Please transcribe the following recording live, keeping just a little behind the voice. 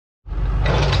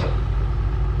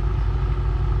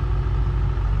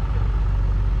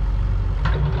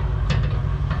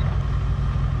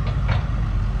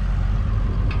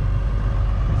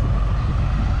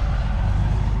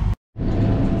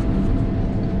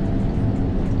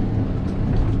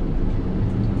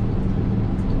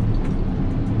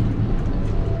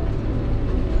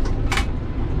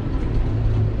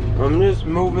just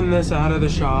moving this out of the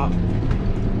shop.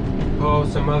 Pull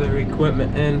some other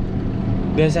equipment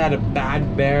in. This had a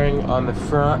bad bearing on the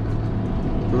front,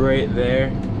 right there.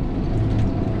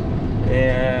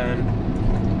 And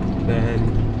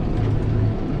then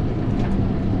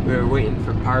we were waiting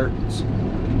for parts.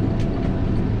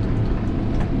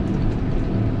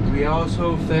 We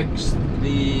also fixed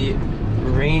the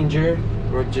Ranger,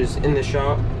 which is in the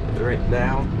shop right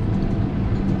now.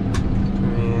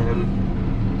 And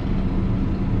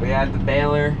we had the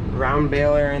baler, round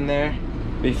baler in there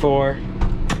before.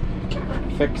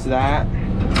 Fix that.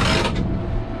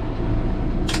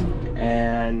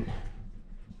 And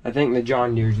I think the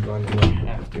John Deere's going to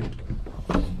have to.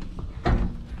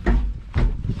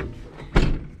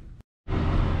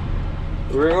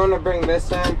 We're going to bring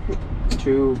this in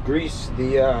to grease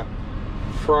the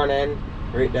front end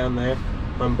right down there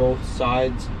on both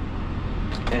sides,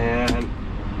 and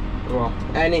well,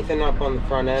 anything up on the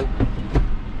front end.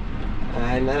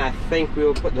 And then I think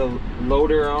we'll put the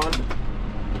loader on,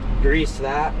 grease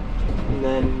that, and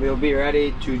then we'll be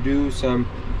ready to do some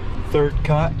third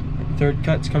cut. Third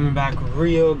cut's coming back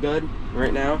real good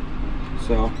right now,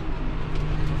 so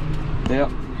yep.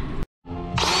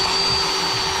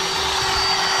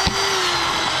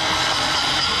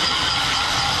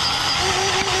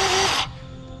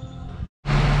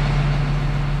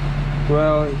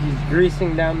 Well, he's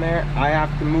greasing down there. I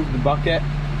have to move the bucket,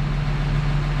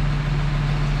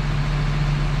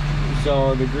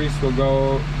 so the grease will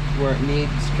go where it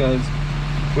needs, because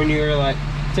when you're like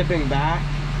tipping back,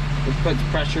 it puts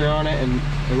pressure on it and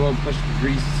it won't push the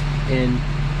grease in.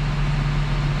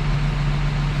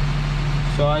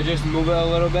 So I just move it a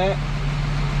little bit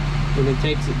and it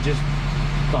takes it just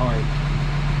fine.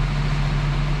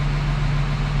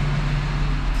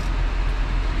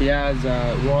 He has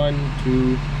 1,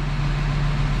 2,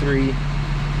 3,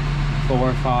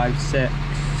 4, 5, 6,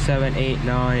 7, 8,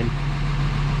 9,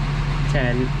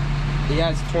 10. He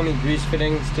has 20 grease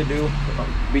fittings to do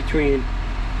between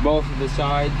both of the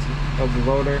sides of the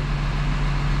loader.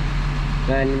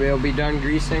 Then we'll be done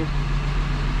greasing.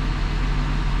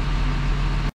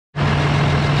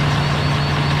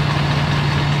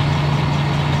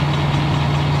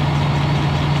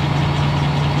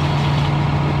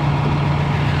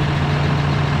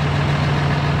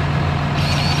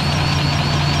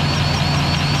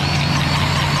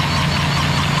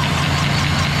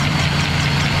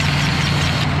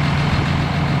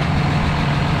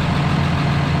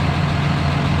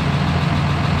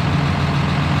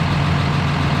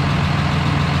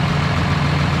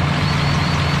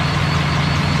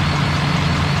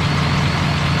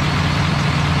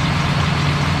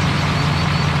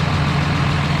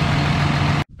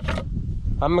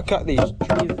 I'm gonna cut these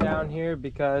trees down here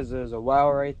because there's a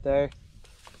well right there.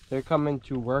 They're coming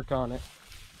to work on it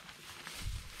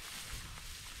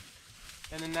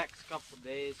in the next couple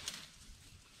days.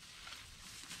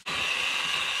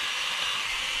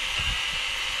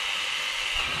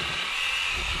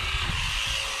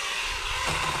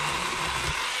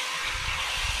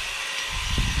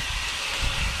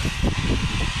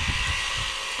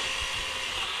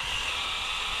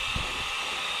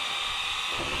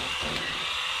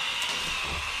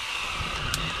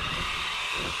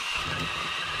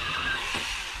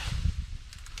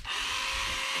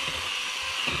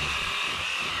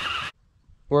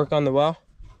 Work on the well.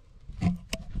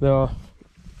 There'll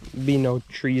be no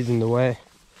trees in the way.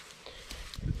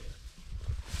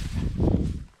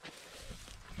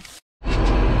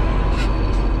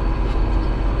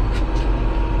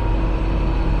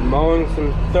 Mowing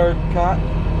some third cut.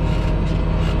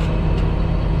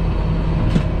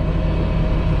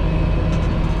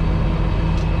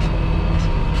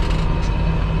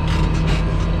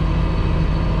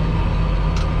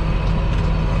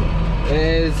 It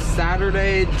is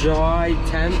Saturday, July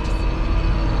 10th,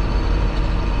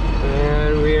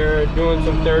 and we are doing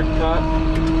some third cut.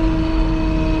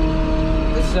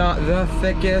 It's not the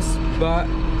thickest, but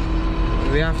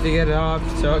we have to get it off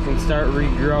so it can start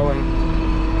regrowing,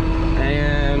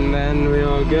 and then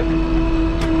we'll get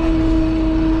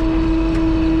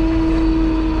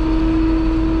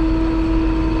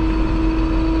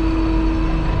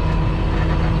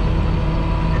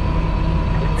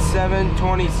it's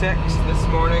 7:26 this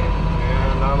morning,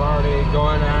 and I'm already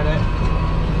going at it.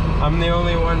 I'm the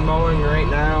only one mowing right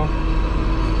now.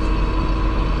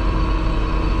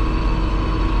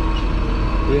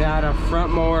 We had a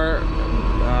front mower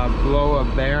blow a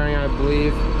bearing, I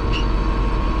believe,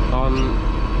 on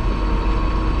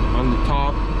the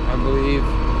top, I believe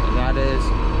that is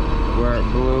where it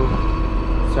blew.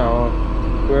 So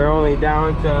we're only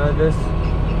down to this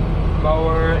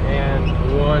mower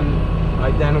and one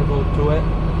identical to it.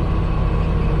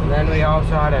 And then we also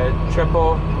had a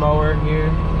triple mower here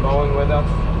mowing with us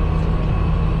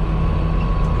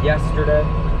yesterday.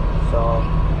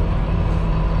 So